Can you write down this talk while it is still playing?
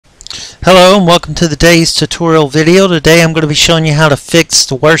Hello and welcome to today's tutorial video. Today I'm going to be showing you how to fix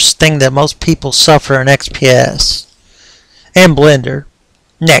the worst thing that most people suffer in XPS and Blender,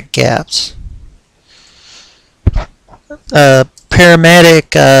 neck gaps. Paramedic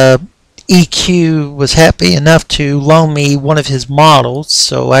EQ was happy enough to loan me one of his models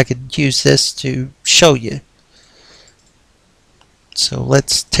so I could use this to show you. So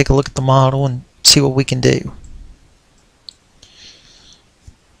let's take a look at the model and see what we can do.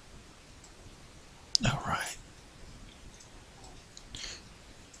 Alright.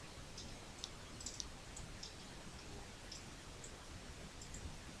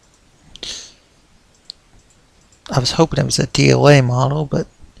 I was hoping it was a DLA model, but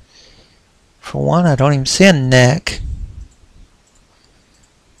for one, I don't even see a neck.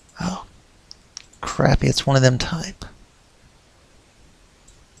 Oh, crappy, it's one of them type.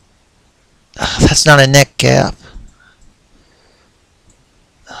 Oh, that's not a neck gap.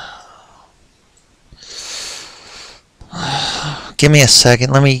 Give me a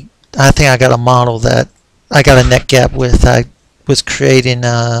second. I think I got a model that I got a neck gap with. I was creating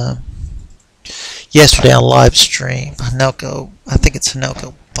yesterday on live stream. I think it's a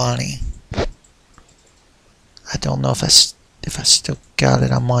Noco bunny. I don't know if I still got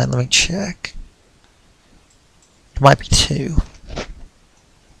it. I might. Let me check. It might be two.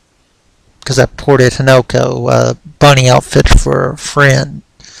 Because I ported Hinoco bunny outfit for a friend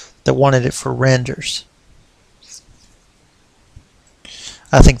that wanted it for renders.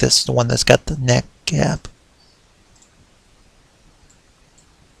 I think this is the one that's got the neck gap.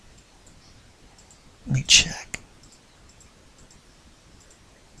 Let me check.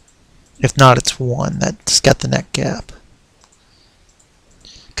 If not, it's one that's got the neck gap.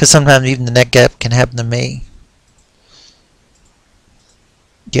 Because sometimes even the neck gap can happen to me.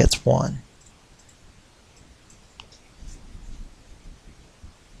 Yeah, it's one.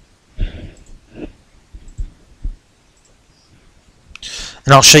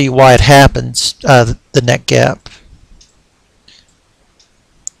 And I'll show you why it happens, the neck gap.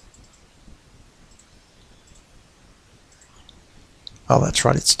 Oh, that's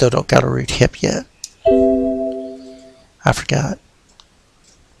right, it still don't got a root hip yet. I forgot.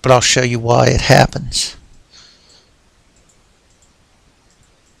 But I'll show you why it happens.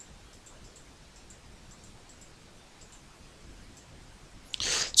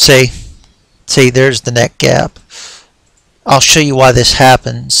 See, there's the neck gap. I'll show you why this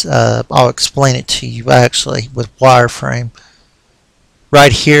happens. I'll explain it to you actually with wireframe.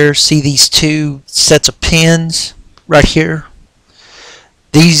 Right here, see these two sets of pins right here?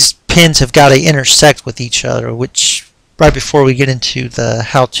 These pins have got to intersect with each other, which right before we get into the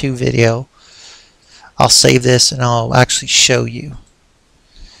how-to video, I'll save this and I'll actually show you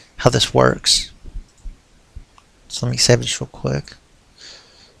how this works. So let me save this real quick.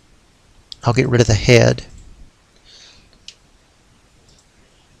 I'll get rid of the head.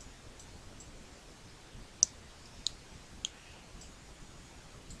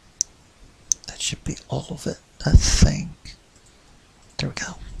 Should be all of it, I think. There we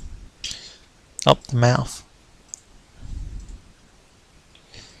go. Oh, the mouth.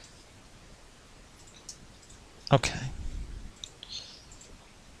 Okay.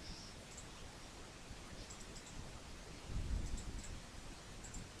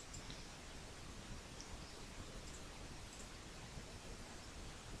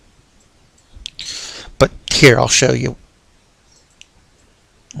 But here, I'll show you.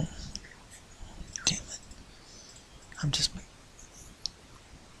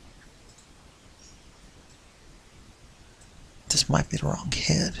 This might be the wrong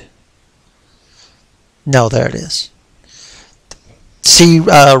head. No, there it is. See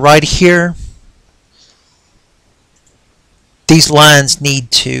right here, these lines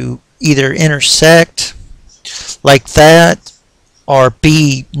need to either intersect like that or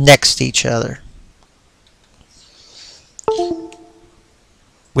be next to each other,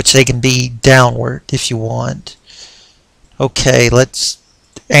 which they can be downward if you want. Okay,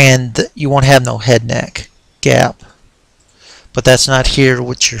 and you won't have no head neck gap. But that's not here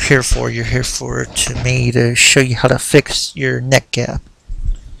what you're here for. You're here for to show you how to fix your neck gap,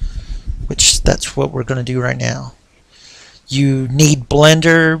 which that's what we're going to do right now. You need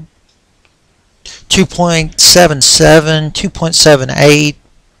Blender 2.77, 2.78,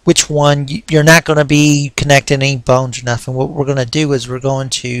 which one. You're not going to be connecting any bones or nothing. What we're going to do is we're going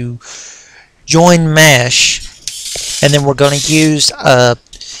to join mesh, and then we're going to use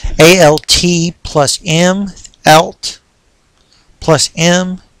ALT+M, ALT+M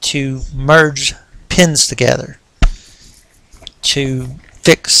to merge pins together to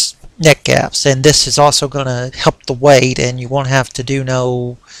fix neck gaps. And this is also going to help the weight, and you won't have to do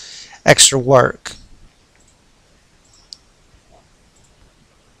no extra work.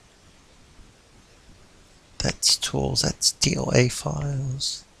 That's tools, that's DOA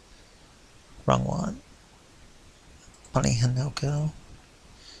files. Wrong one. Bunny Hinoka.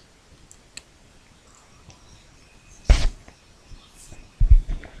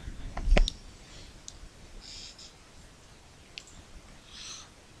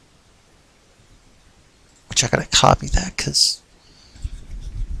 Which I gotta copy that because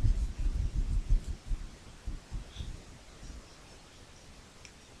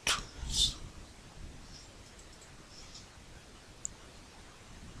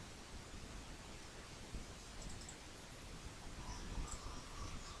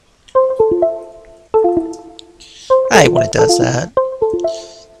I hate when it does that.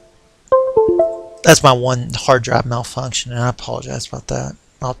 That's my one hard drive malfunction, and I apologize about that.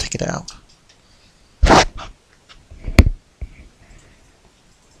 I'll take it out.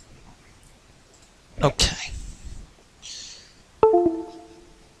 Okay.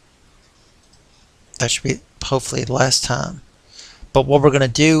 That should be hopefully the last time. But what we're going to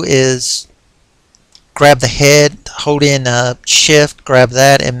do is grab the head, hold in shift, grab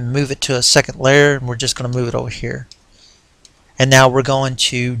that, and move it to a second layer, and we're just going to move it over here. And now we're going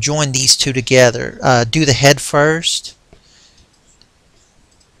to join these two together. Do the head first,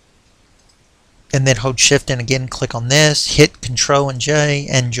 and then hold shift and again click on this, hit Control and J,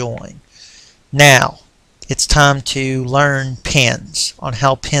 and join. Now it's time to learn pins, on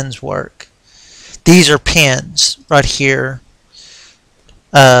how pins work. These are pins right here.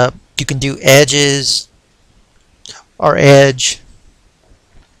 You can do edges or edge.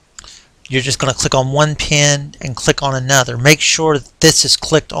 You're just going to click on one pin and click on another. Make sure that this is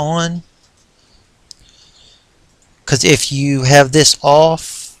clicked on, because if you have this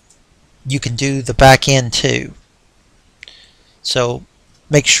off, you can do the back end too. So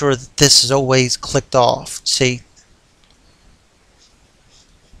make sure that this is always clicked off. See?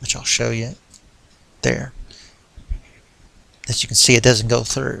 Which I'll show you there. As you can see, it doesn't go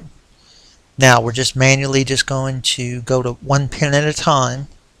through. Now we're just manually just going to go to one pin at a time,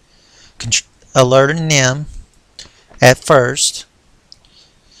 alerting them at first,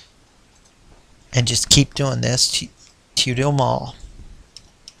 and just keep doing this till you do them all.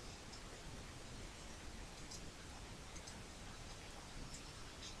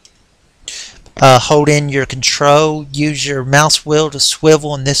 Hold in your control, use your mouse wheel to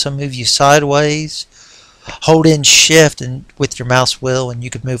swivel, and this will move you sideways. Hold in shift and with your mouse wheel, and you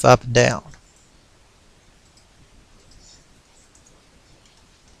can move up and down.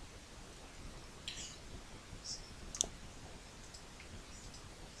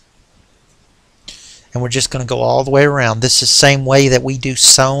 And we're just going to go all the way around. This is the same way that we do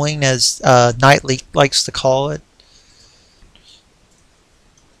sewing, as Knightley likes to call it.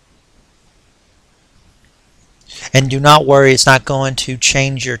 And do not worry, it's not going to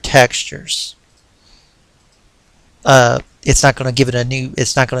change your textures. It's not going to give it a new,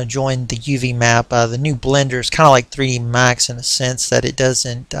 it's not going to join the UV map. The new Blender is kind of like 3D Max in a sense that it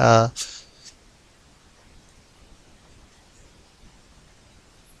doesn't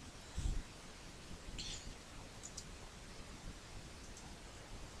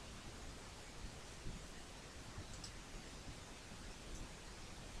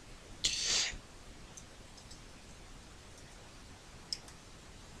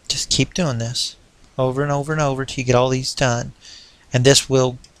just keep doing this over and over and over till you get all these done, and this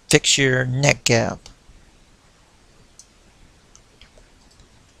will fix your neck gap.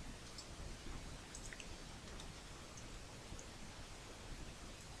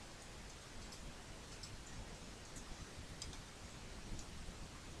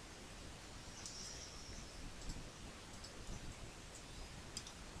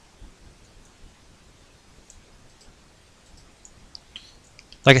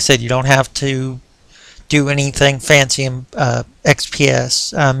 Like I said, you don't have to do anything fancy in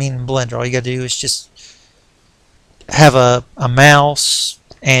XPS, Blender. All you got to do is just have a mouse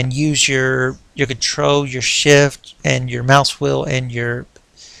and use your control, your shift, and your mouse wheel, and your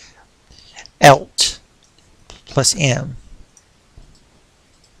ALT+M.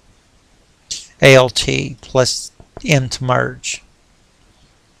 ALT+M to merge.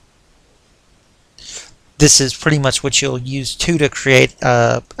 This is pretty much what you'll use too to create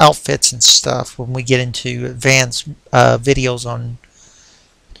outfits and stuff when we get into advanced videos on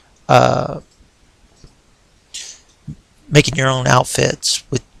making your own outfits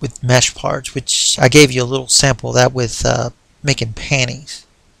with mesh parts, which I gave you a little sample of that with making panties.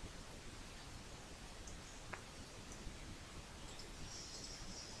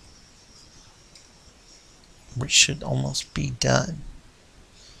 We should almost be done.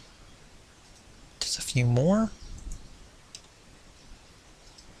 Just a few more.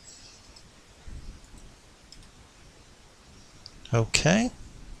 Okay.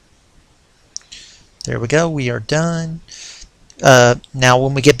 There we go. We are done. Now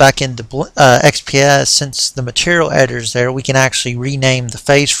when we get back into XPS, since the material editor is there, we can actually rename the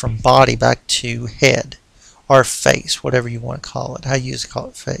face from body back to head or face, whatever you want to call it. How you used to call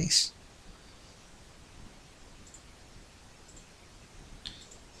it face.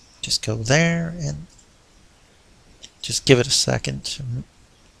 Just go there and just give it a second.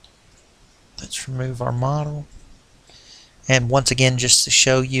 Let's remove our model. And once again, just to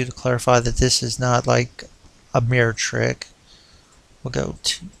show you, to clarify that this is not like a mirror trick, we'll go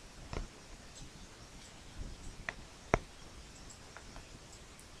to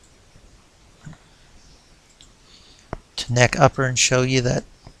neck upper and show you that,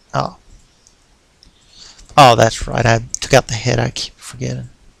 oh, that's right, I took out the head, I keep forgetting.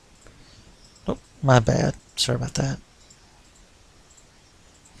 Oh, my bad, sorry about that.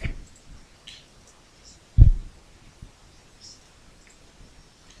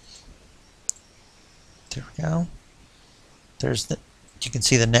 There we go. There's the, you can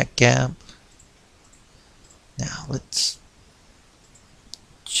see the neck gap. Now let's,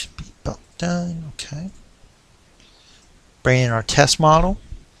 should be about done. Okay. Bring in our test model.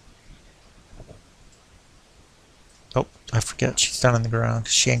 Oh, I forgot she's down on the ground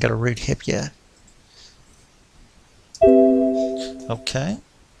because she ain't got a root hip yet. Okay.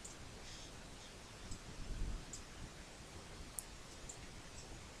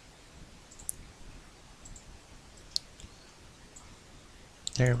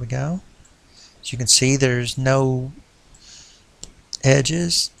 There we go. As you can see, there's no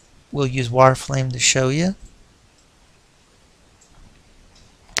edges. We'll use wireframe to show you.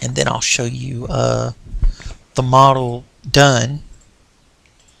 And then I'll show you the model done,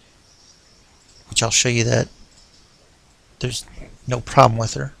 which I'll show you that there's no problem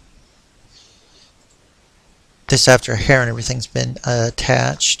with her. This after hair and everything's been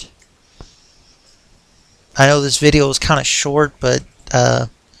attached. I know this video is kind of short, but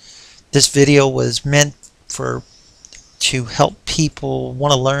this video was meant to help people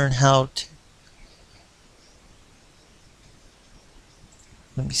want to learn how to.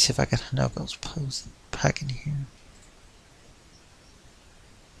 Let me see if I can Hinoko's pose back in here.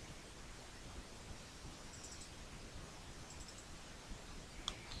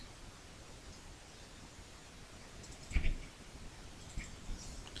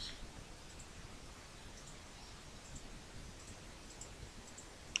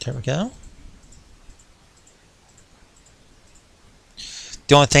 There we go.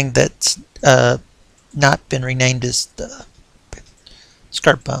 The only thing that's not been renamed is the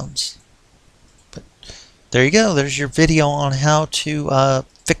skirt bones. But there you go. There's your video on how to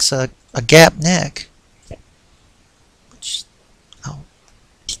fix a gap neck. Which I'll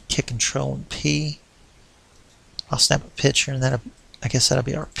hit Control and P. I'll snap a picture, and then I guess that'll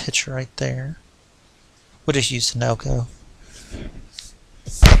be our picture right there. We'll just use Hinoko.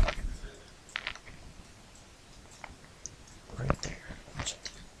 Right there.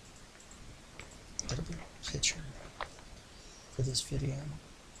 That'll be our picture for this video.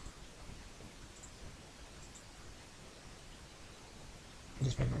 It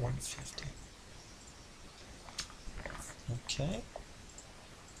is number 150. Okay.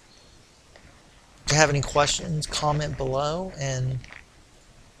 If you have any questions, comment below and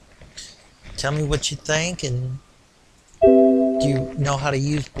tell me what you think. And do you know how to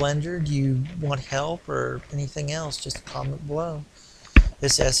use Blender? Do you want help or anything else? Just comment below.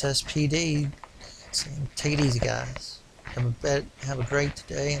 This SSPD saying, take it easy, guys. Have a great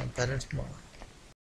day and a better tomorrow.